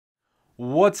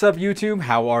What's up YouTube?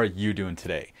 How are you doing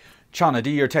today? Chana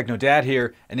D, your Techno Dad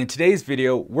here, and in today's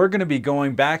video we're going to be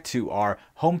going back to our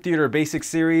home theater basics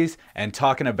series and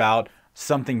talking about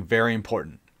something very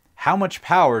important. How much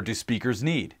power do speakers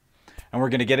need? And we're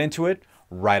going to get into it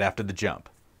right after the jump.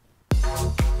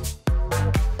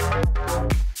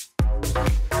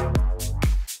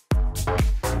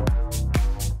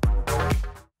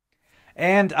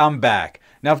 And I'm back.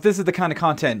 Now, if this is the kind of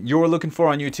content you're looking for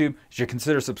on YouTube, you should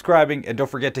consider subscribing and don't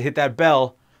forget to hit that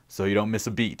bell so you don't miss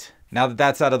a beat. Now that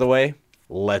that's out of the way,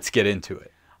 let's get into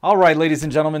it. All right, ladies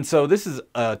and gentlemen, so this is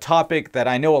a topic that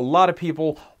I know a lot of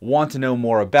people want to know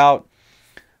more about.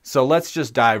 So let's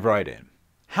just dive right in.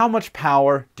 How much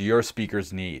power do your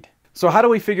speakers need? So how do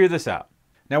we figure this out?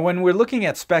 Now, when we're looking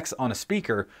at specs on a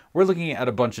speaker, we're looking at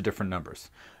a bunch of different numbers.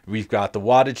 We've got the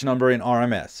wattage number in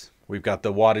RMS. We've got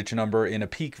the wattage number in a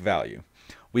peak value.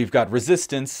 We've got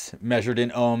resistance measured in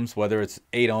ohms, whether it's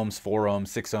 8 ohms, 4 ohms,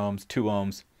 6 ohms, 2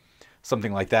 ohms,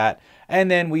 something like that.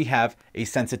 And then we have a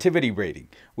sensitivity rating,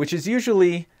 which is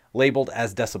usually labeled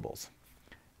as decibels.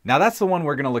 Now that's the one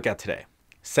we're going to look at today,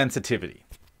 sensitivity.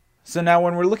 So now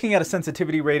when we're looking at a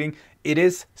sensitivity rating, it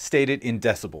is stated in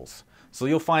decibels. So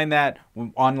you'll find that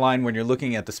online when you're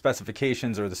looking at the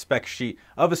specifications or the spec sheet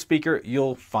of a speaker,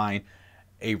 you'll find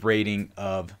a rating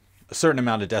of a certain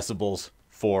amount of decibels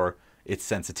for its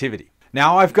sensitivity.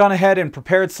 Now I've gone ahead and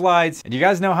prepared slides, and you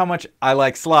guys know how much I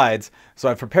like slides, so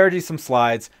I've prepared you some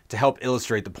slides to help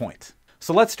illustrate the point.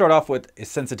 So let's start off with a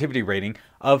sensitivity rating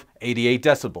of 88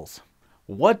 decibels.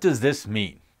 What does this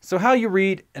mean? So how you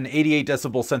read an 88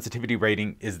 decibel sensitivity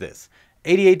rating is this: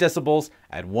 88 decibels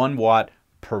at 1 watt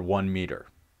per 1 meter.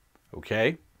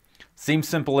 Okay? Seems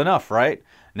simple enough, right?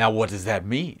 Now what does that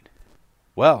mean?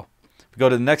 Well, if we go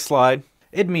to the next slide,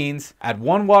 it means at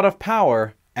 1 watt of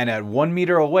power and at 1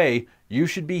 meter away, you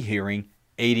should be hearing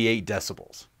 88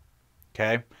 decibels.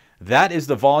 Okay? That is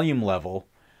the volume level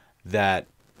that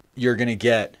you're going to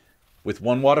get with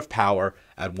 1 watt of power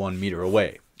at 1 meter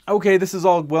away. Okay, this is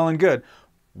all well and good.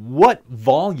 What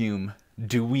volume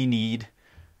do we need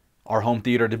our home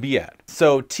theater to be at?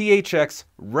 So THX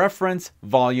reference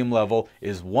volume level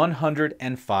is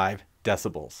 105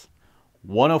 decibels.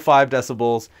 105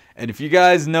 decibels. And if you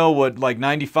guys know what like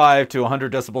 95 to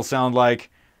 100 decibels sound like,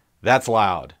 that's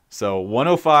loud. So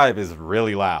 105 is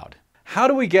really loud. How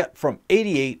do we get from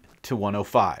 88 to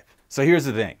 105? So here's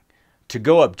the thing. To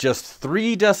go up just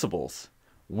 3 decibels,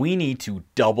 we need to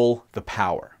double the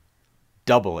power.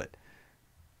 Double it.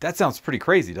 That sounds pretty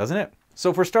crazy, doesn't it?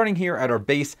 So if we're starting here at our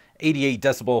base 88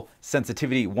 decibel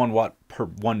sensitivity, 1 watt per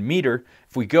 1 meter,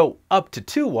 if we go up to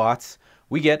 2 watts,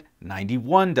 we get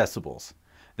 91 decibels.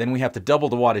 Then we have to double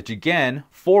the wattage again,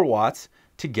 4 watts,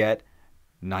 to get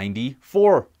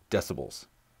 94 decibels.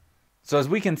 So as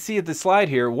we can see at the slide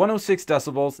here, 106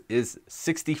 decibels is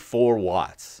 64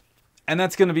 watts. And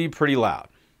that's going to be pretty loud.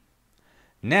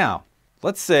 Now,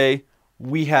 let's say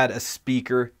we had a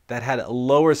speaker that had a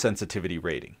lower sensitivity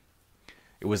rating.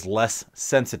 It was less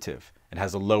sensitive and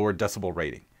has a lower decibel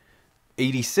rating.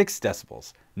 86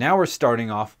 decibels. Now we're starting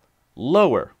off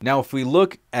lower. Now if we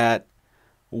look at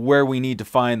where we need to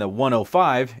find the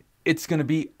 105, it's going to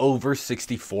be over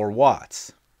 64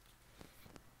 watts.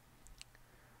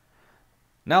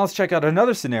 Now let's check out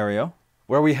another scenario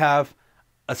where we have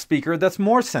a speaker that's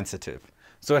more sensitive.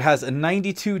 So it has a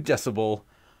 92 decibel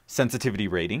sensitivity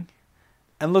rating.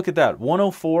 And look at that,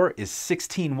 104 is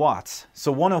 16 watts.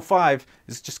 So 105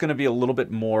 is just going to be a little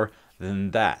bit more than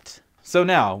that. So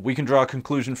now we can draw a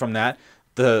conclusion from that.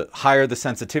 The higher the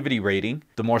sensitivity rating,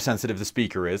 the more sensitive the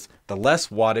speaker is, the less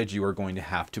wattage you are going to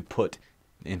have to put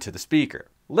into the speaker.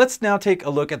 Let's now take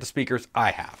a look at the speakers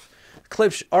I have.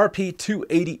 Klipsch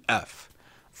RP280F,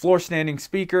 floor standing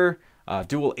speaker,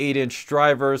 dual 8-inch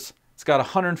drivers. It's got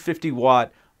 150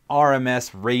 watt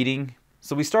RMS rating.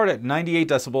 So we start at 98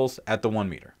 decibels at the 1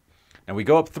 meter. Now we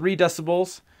go up 3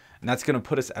 decibels, and that's going to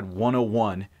put us at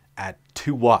 101 at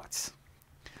 2 watts.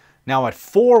 Now at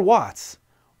 4 watts,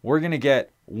 we're going to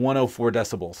get 104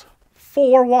 decibels.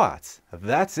 4 watts.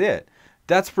 That's it.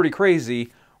 That's pretty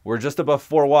crazy. We're just above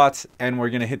 4 watts, and we're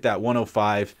going to hit that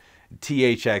 105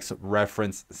 THX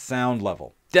reference sound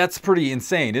level. That's pretty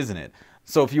insane, isn't it?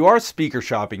 So if you are speaker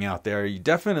shopping out there, you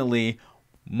definitely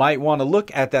might want to look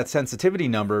at that sensitivity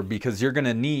number because you're going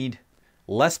to need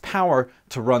less power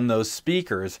to run those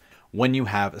speakers when you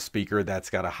have a speaker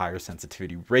that's got a higher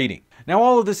sensitivity rating. Now,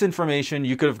 all of this information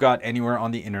you could have got anywhere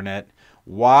on the internet.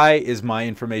 Why is my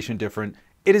information different?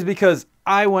 It is because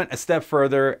I went a step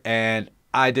further and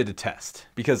I did a test,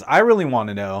 because I really want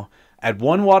to know at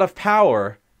 1 watt of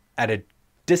power at a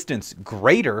distance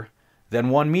greater than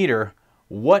 1 meter,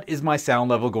 what is my sound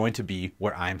level going to be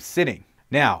where I'm sitting?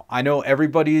 Now, I know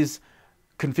everybody's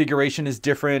configuration is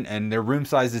different and their room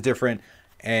size is different,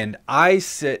 and I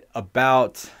sit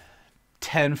about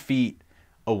 10 feet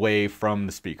away from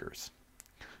the speakers.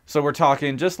 So we're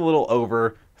talking just a little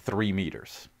over 3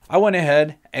 meters. I went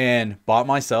ahead and bought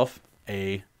myself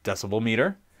a decibel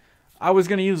meter. I was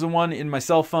going to use the one in my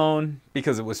cell phone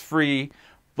because it was free,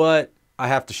 but I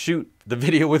have to shoot the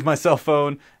video with my cell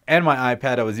phone and my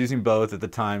iPad. I was using both at the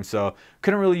time, so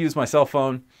couldn't really use my cell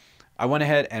phone. I went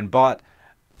ahead and bought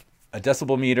a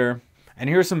decibel meter, and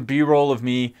here's some B-roll of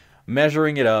me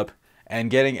measuring it up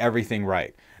and getting everything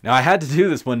right. Now, I had to do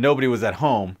this when nobody was at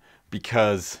home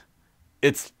because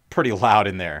it's pretty loud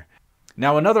in there.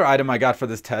 Now, another item I got for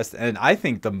this test, and I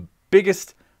think the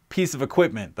biggest piece of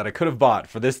equipment that I could have bought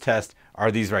for this test, are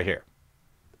these right here.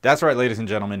 That's right, ladies and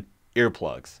gentlemen,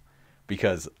 earplugs.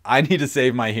 Because I need to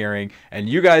save my hearing, and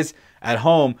you guys at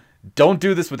home, don't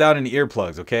do this without any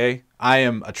earplugs, okay? I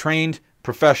am a trained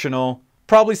professional.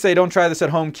 Probably say don't try this at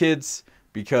home, kids,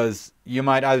 because you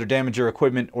might either damage your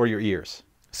equipment or your ears.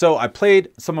 So I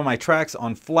played some of my tracks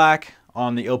on FLAC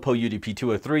on the Oppo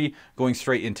UDP-203, going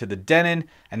straight into the Denon,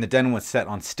 and the Denon was set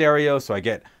on stereo, so I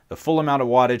get the full amount of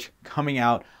wattage coming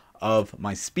out of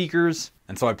my speakers.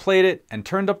 And so I played it and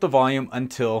turned up the volume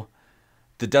until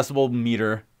the decibel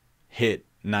meter hit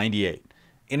 98.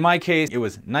 In my case, it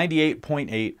was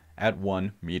 98.8 at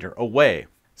 1 meter away.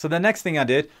 So the next thing I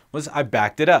did was I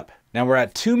backed it up. Now we're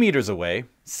at 2 meters away,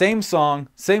 same song,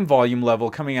 same volume level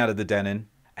coming out of the Denon,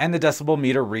 and the decibel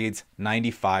meter reads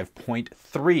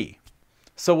 95.3.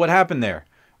 So what happened there?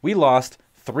 We lost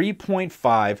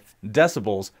 3.5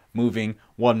 decibels moving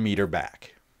 1 meter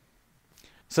back.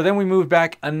 So then we moved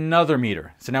back another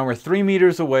meter. So now we're 3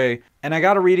 meters away, and I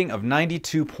got a reading of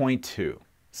 92.2.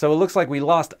 So it looks like we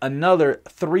lost another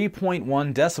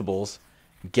 3.1 decibels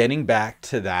getting back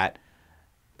to that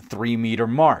 3 meter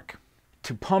mark.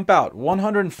 To pump out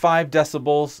 105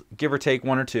 decibels, give or take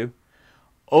 1 or 2,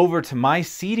 over to my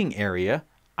seating area,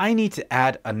 I need to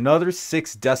add another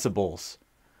 6 decibels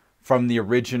from the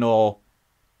original,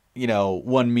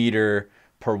 1 meter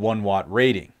per 1 watt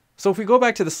rating. So if we go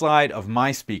back to the slide of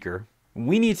my speaker,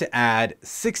 we need to add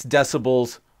 6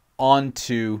 decibels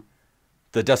onto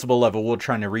the decibel level we're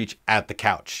trying to reach at the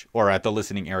couch or at the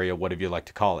listening area, whatever you like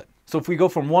to call it. So if we go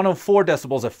from 104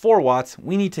 decibels at 4 watts,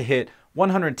 we need to hit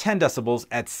 110 decibels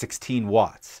at 16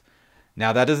 watts.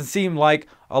 Now that doesn't seem like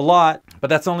a lot, but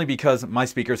that's only because my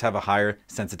speakers have a higher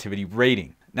sensitivity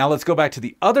rating. Now let's go back to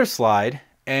the other slide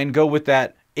and go with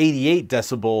that 88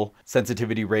 decibel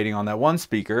sensitivity rating on that one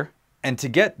speaker. And to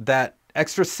get that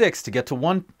extra 6 to get to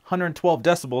 112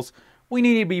 decibels, we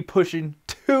need to be pushing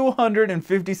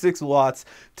 256 watts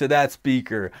to that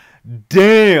speaker.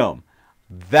 Damn,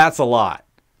 that's a lot.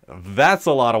 That's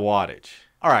a lot of wattage.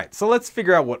 All right, so let's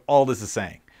figure out what all this is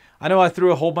saying. I know I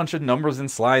threw a whole bunch of numbers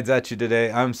and slides at you today.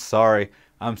 I'm sorry.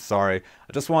 I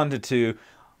just wanted to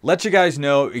let you guys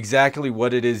know exactly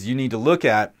what it is you need to look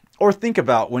at or think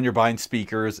about when you're buying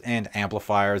speakers and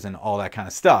amplifiers and all that kind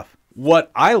of stuff.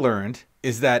 What I learned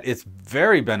is that it's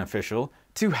very beneficial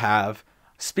to have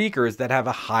speakers that have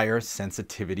a higher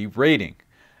sensitivity rating.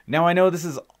 Now I know this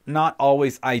is not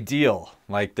always ideal.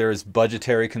 Like there's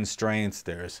budgetary constraints,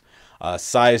 there's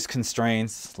size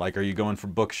constraints, like are you going for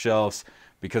bookshelves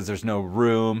because there's no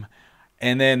room?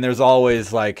 And then there's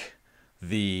always like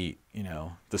the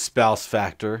spouse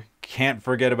factor. Can't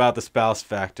forget about the spouse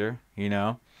factor,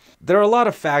 There are a lot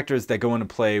of factors that go into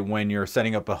play when you're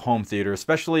setting up a home theater,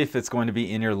 especially if it's going to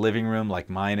be in your living room like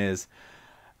mine is,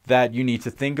 that you need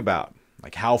to think about.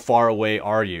 Like how far away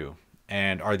are you?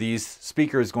 And are these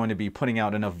speakers going to be putting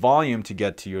out enough volume to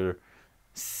get to your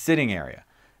sitting area?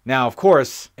 Now, of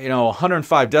course,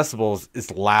 105 decibels is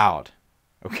loud,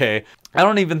 okay? I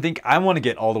don't even think I want to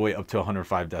get all the way up to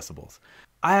 105 decibels.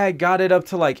 I got it up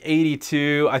to like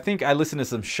 82. I think I listened to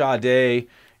some Sade,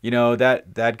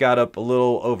 that got up a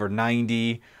little over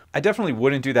 90. I definitely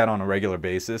wouldn't do that on a regular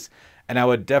basis. And I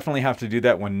would definitely have to do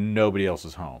that when nobody else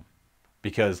is home.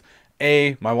 Because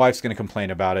A, my wife's going to complain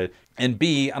about it. And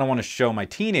B, I don't want to show my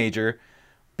teenager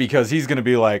because he's going to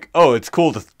be like, oh, it's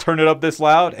cool to turn it up this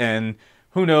loud. And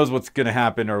who knows what's going to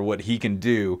happen or what he can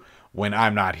do when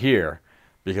I'm not here.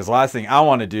 Because last thing I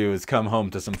want to do is come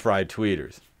home to some fried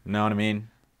tweeters. You know what I mean?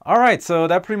 All right, so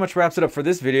that pretty much wraps it up for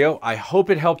this video. I hope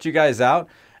it helped you guys out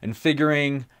in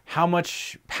figuring how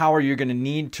much power you're going to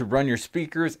need to run your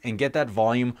speakers and get that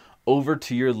volume over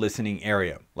to your listening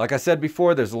area. Like I said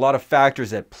before, there's a lot of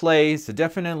factors at play, so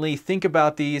definitely think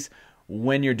about these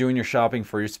when you're doing your shopping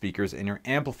for your speakers and your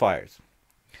amplifiers.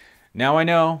 Now I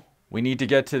know we need to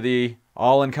get to the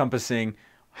all-encompassing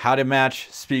how to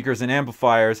match speakers and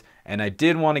amplifiers, and I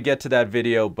did want to get to that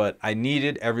video, but I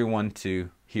needed everyone to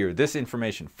hear this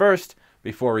information first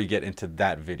before we get into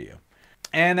that video.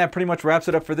 And that pretty much wraps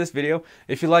it up for this video.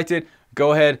 If you liked it,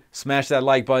 go ahead, smash that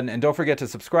like button, and don't forget to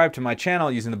subscribe to my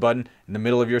channel using the button in the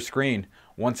middle of your screen.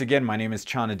 Once again, my name is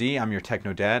Chana D. I'm your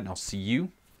Techno Dad, and I'll see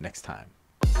you next time.